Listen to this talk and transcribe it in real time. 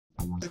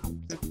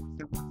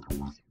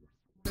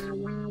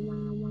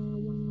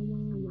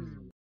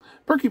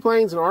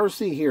PerkyPlanes and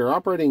RC here,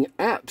 operating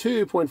at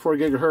 2.4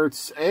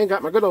 gigahertz, and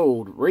got my good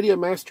old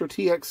Radiomaster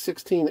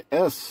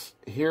TX16S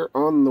here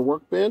on the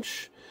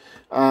workbench.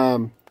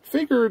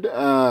 Figured,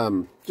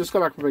 just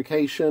got back from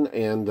vacation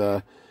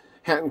and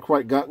hadn't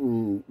quite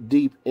gotten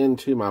deep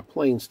into my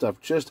plane stuff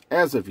just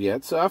as of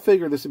yet, so I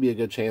figured this would be a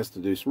good chance to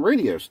do some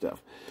radio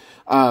stuff.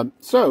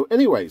 So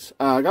anyways,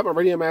 I got my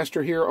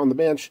Radiomaster here on the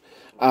bench,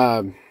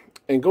 and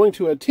going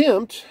to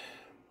attempt,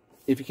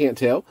 if you can't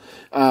tell,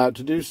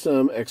 to do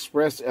some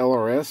Express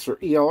LRS or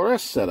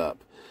ELRS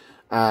setup.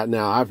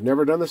 Now, I've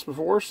never done this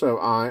before, so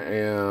I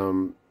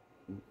am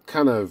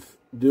kind of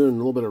doing a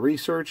little bit of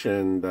research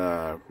and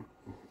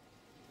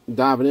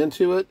diving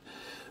into it.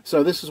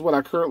 So this is what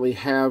I currently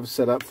have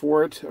set up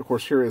for it. Of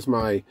course, here is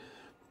my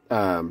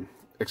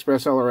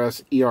Express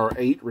LRS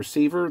ER8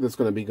 receiver that's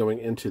going to be going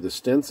into the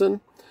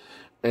Stinson.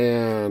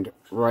 And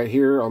right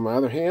here on my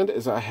other hand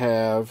is I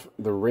have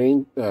the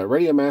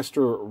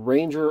Radiomaster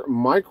Ranger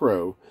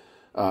Micro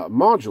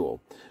module.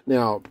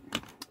 Now,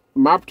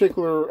 my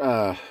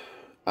particular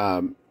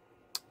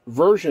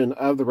version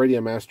of the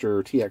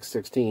Radiomaster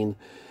TX16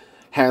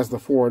 has the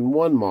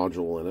 4-in-1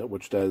 module in it,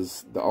 which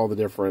does all the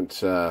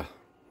different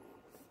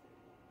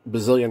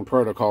bazillion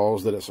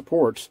protocols that it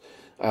supports.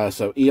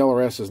 So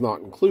ELRS is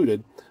not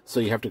included, so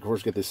you have to, of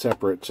course, get this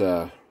separate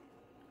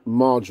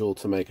module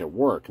to make it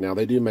work. Now,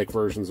 they do make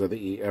versions of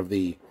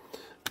the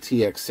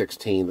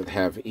TX16 that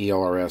have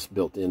ELRS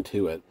built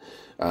into it.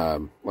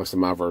 Like I said,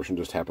 my version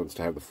just happens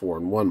to have the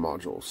 4-in-1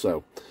 module.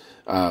 So,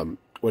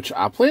 which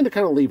I plan to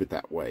kind of leave it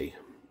that way,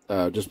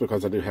 just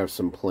because I do have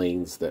some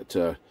planes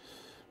that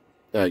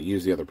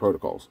use the other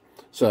protocols.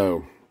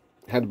 So,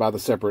 had to buy the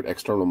separate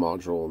external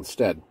module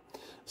instead.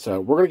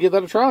 So, we're going to give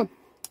that a try.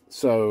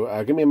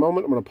 So, give me a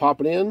moment. I'm going to pop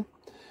it in,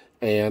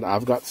 and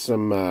I've got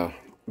some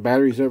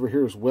batteries over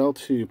here as well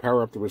to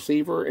power up the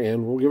receiver,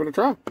 and we'll give it a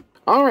try.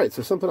 Alright,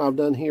 so something I've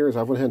done here is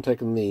I've went ahead and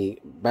taken the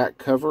back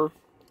cover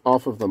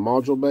off of the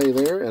module bay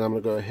there, and I'm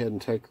going to go ahead and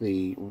take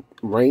the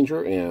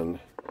Ranger and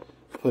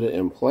put it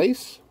in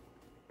place.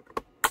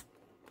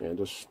 And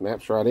just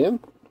snaps right in.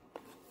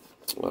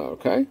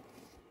 Okay.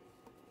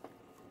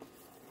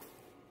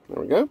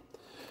 There we go.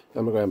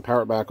 I'm going to go ahead and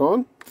power it back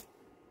on.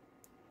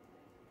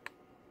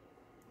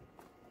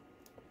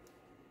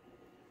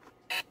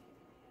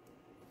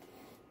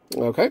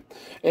 Okay,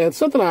 and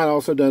something I had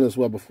also done as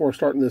well before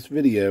starting this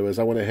video is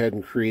I went ahead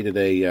and created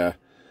a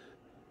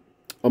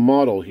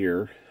model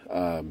here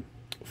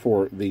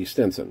for the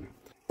Stinson.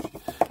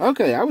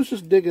 Okay, I was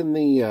just digging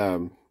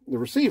the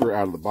receiver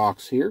out of the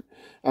box here,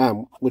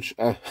 which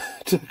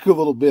took a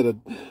little bit.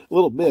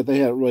 They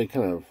had it really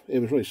it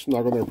was really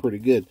snug on there pretty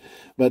good,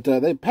 but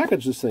they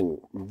packaged this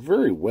thing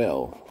very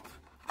well.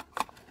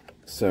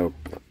 So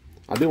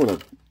I do want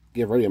to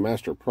give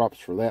Radiomaster props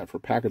for that, for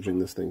packaging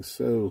this thing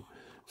so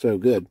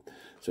good.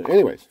 So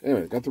anyways,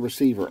 got the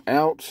receiver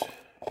out,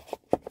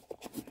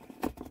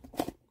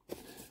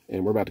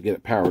 and we're about to get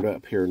it powered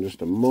up here in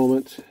just a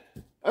moment.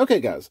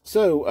 Okay, guys,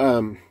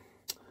 so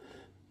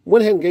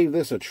went ahead and gave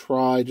this a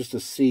try just to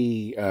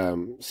see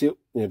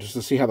just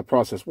to see how the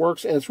process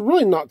works, and it's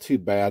really not too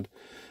bad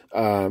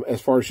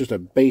as far as just a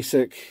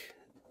basic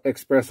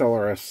Express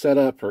LRS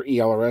setup or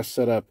ELRS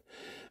setup.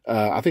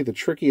 I think the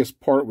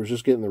trickiest part was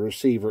just getting the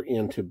receiver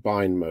into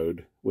bind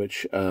mode,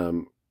 which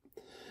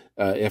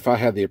if I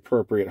had the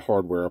appropriate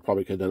hardware, I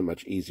probably could have done it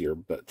much easier,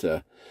 but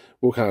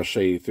we'll kind of show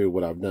you through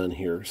what I've done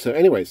here. So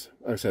anyways,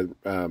 like I said,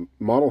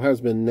 model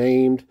has been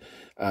named.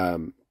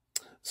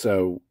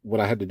 So what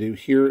I had to do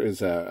here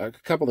is a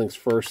couple things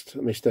first.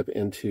 Let me step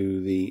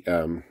into the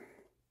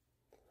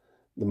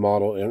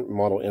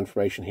model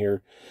information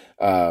here.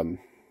 The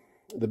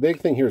big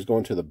thing here is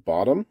going to the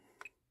bottom.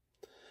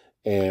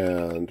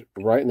 And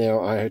right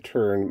now I had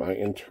turned my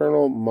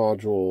internal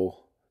module,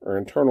 or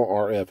internal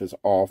RF is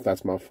off.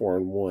 That's my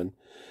 4-in-1.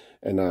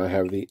 And now I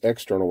have the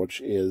external,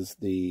 which is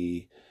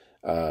the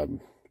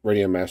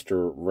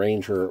Radiomaster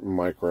Ranger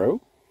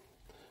Micro,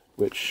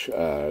 which,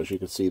 as you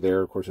can see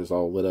there, of course, is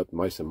all lit up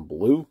nice and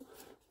blue.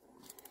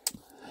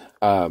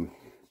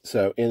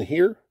 So in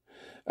here,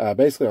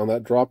 basically on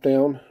that drop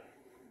down,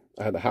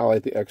 I had to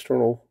highlight the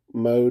external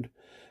mode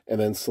and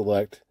then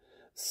select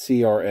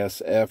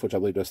CRSF, which I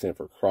believe does stand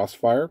for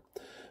Crossfire.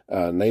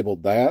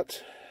 Enabled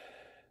that.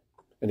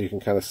 And you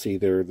can kind of see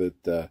there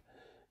that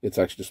it's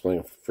actually displaying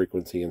a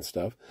frequency and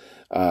stuff.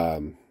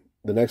 The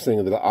next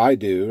thing that I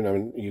do, and I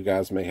mean, you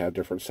guys may have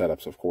different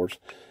setups, of course,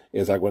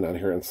 is I went down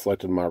here and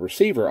selected my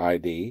receiver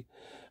ID.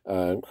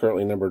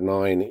 Currently, number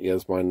 9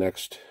 is my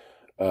next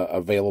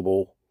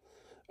available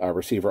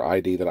receiver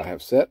ID that I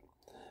have set.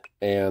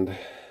 And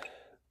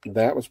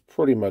that was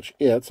pretty much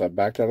it. So I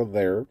backed out of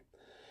there.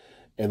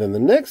 And then the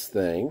next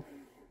thing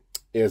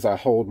is I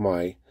hold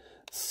my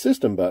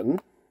system button,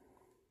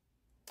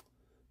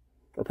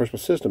 or push my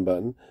system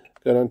button,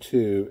 go down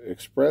to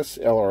Express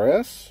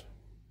LRS,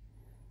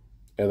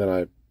 and then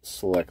I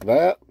select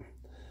that.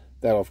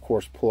 That'll, of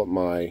course, pull up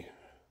my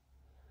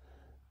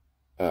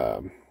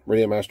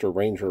Radiomaster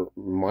Ranger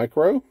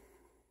Micro.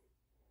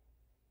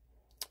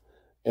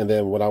 And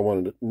then what I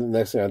wanted, the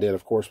next thing I did,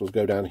 of course, was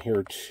go down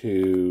here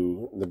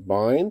to the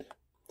bind.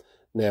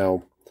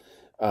 Now,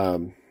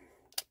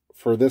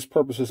 for this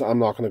purposes, I'm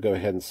not going to go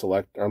ahead and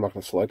select, I'm not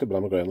going to select it, but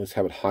I'm going to go ahead and at least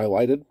have it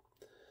highlighted.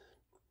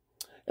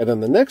 And then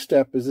the next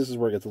step is, this is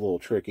where it gets a little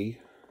tricky.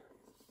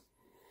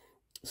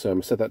 So I'm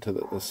going to set that to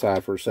the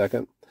side for a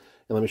second.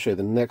 And let me show you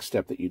the next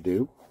step that you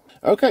do.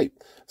 Okay,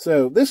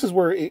 so this is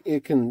where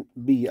it can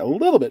be a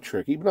little bit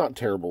tricky, but not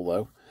terrible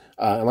though.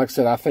 And like I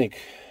said, I think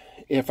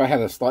if I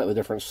had a slightly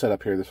different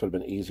setup here, this would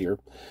have been easier.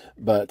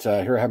 But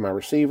here I have my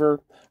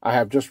receiver. I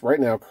have just right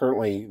now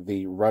currently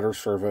the rudder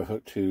servo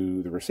hooked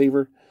to the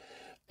receiver.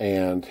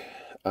 And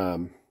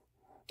on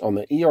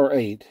the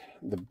ER8,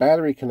 the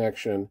battery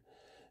connection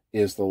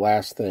is the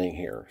last thing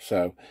here.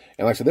 So,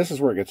 and like I said, this is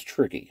where it gets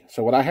tricky.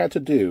 So what I had to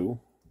do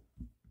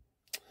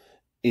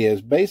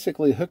is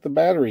basically hook the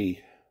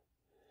battery.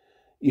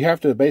 You have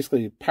to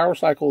basically power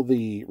cycle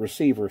the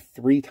receiver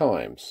 3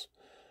 times.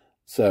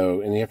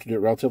 So, and you have to do it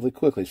relatively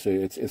quickly. So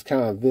it's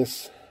kind of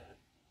this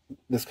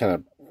kind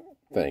of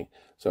thing.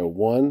 So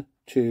 1,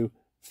 2,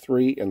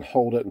 3, and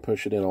hold it and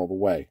push it in all the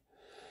way.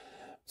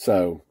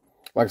 So,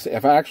 like I said,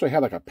 if I actually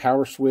had like a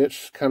power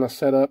switch kind of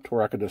set up to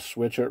where I could just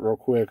switch it real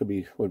quick,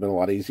 would have been a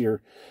lot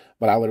easier.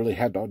 But I literally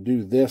had to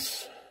do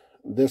this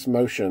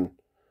motion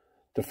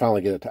to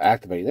finally get it to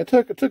activate. And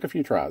it took a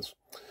few tries.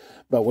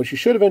 But what you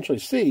should eventually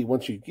see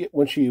once you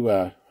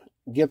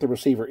get the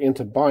receiver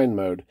into bind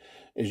mode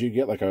is you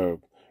get like a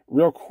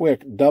real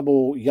quick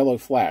double yellow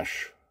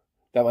flash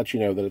that lets you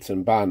know that it's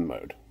in bind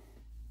mode.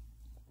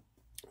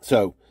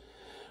 So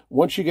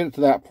once you get it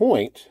to that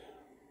point,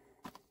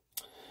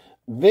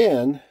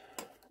 then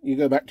you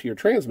go back to your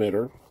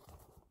transmitter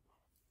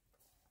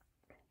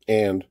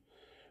and,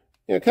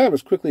 you know, kind of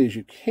as quickly as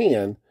you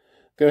can,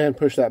 go ahead and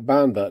push that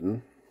bind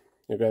button.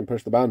 You go ahead and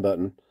push the bind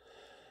button,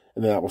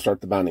 and then that will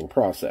start the binding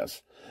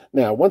process.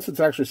 Now, once it's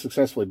actually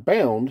successfully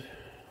bound,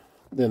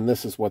 then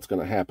this is what's going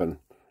to happen,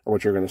 or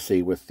what you're going to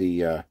see with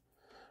the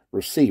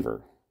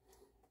receiver.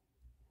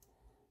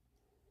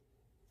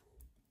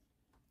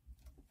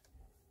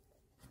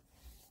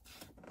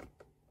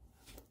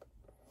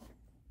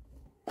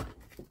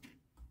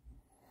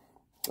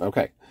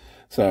 Okay,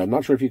 so I'm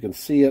not sure if you can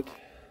see it,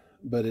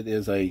 but it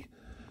is a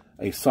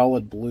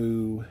solid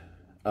blue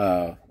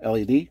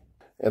LED.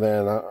 And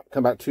then I'll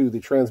come back to the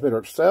transmitter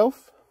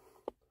itself.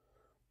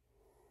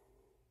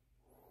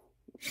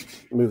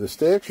 Move the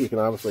sticks. You can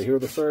obviously hear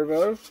the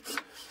servo.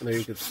 And there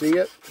you can see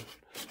it.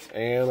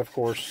 And of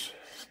course,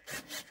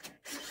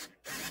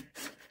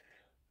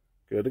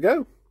 good to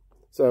go.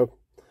 So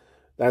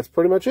that's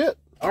pretty much it.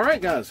 All right,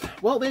 guys.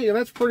 Well,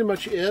 that's pretty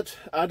much it.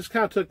 I just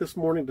kind of took this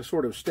morning to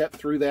sort of step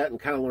through that and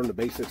kind of learn the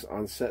basics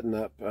on setting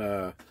up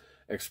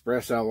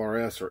Express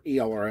ELRS or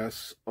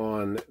ELRS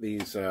on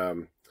these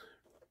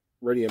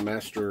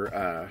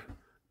Radiomaster,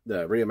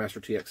 the Radiomaster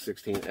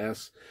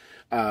TX16S.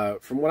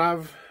 From what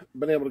I've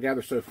been able to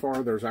gather so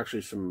far, there's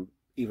actually some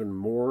even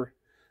more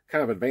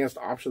kind of advanced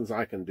options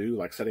I can do,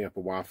 like setting up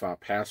a Wi-Fi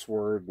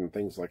password and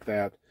things like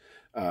that.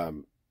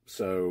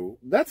 So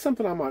that's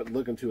something I might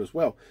look into as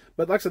well.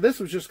 But like I said,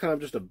 this was just kind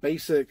of just a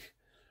basic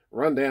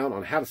rundown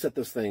on how to set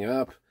this thing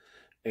up.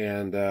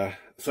 And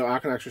so I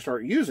can actually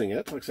start using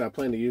it. Like I said, I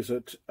plan to use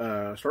it,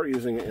 start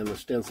using it in the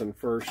Stinson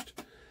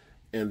first,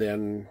 and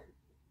then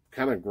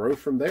kind of grow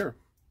from there.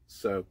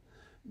 So,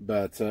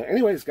 but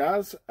anyways,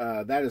 guys,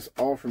 that is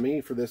all for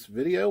me for this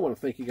video. I want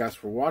to thank you guys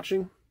for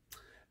watching,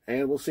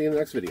 and we'll see you in the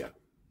next video.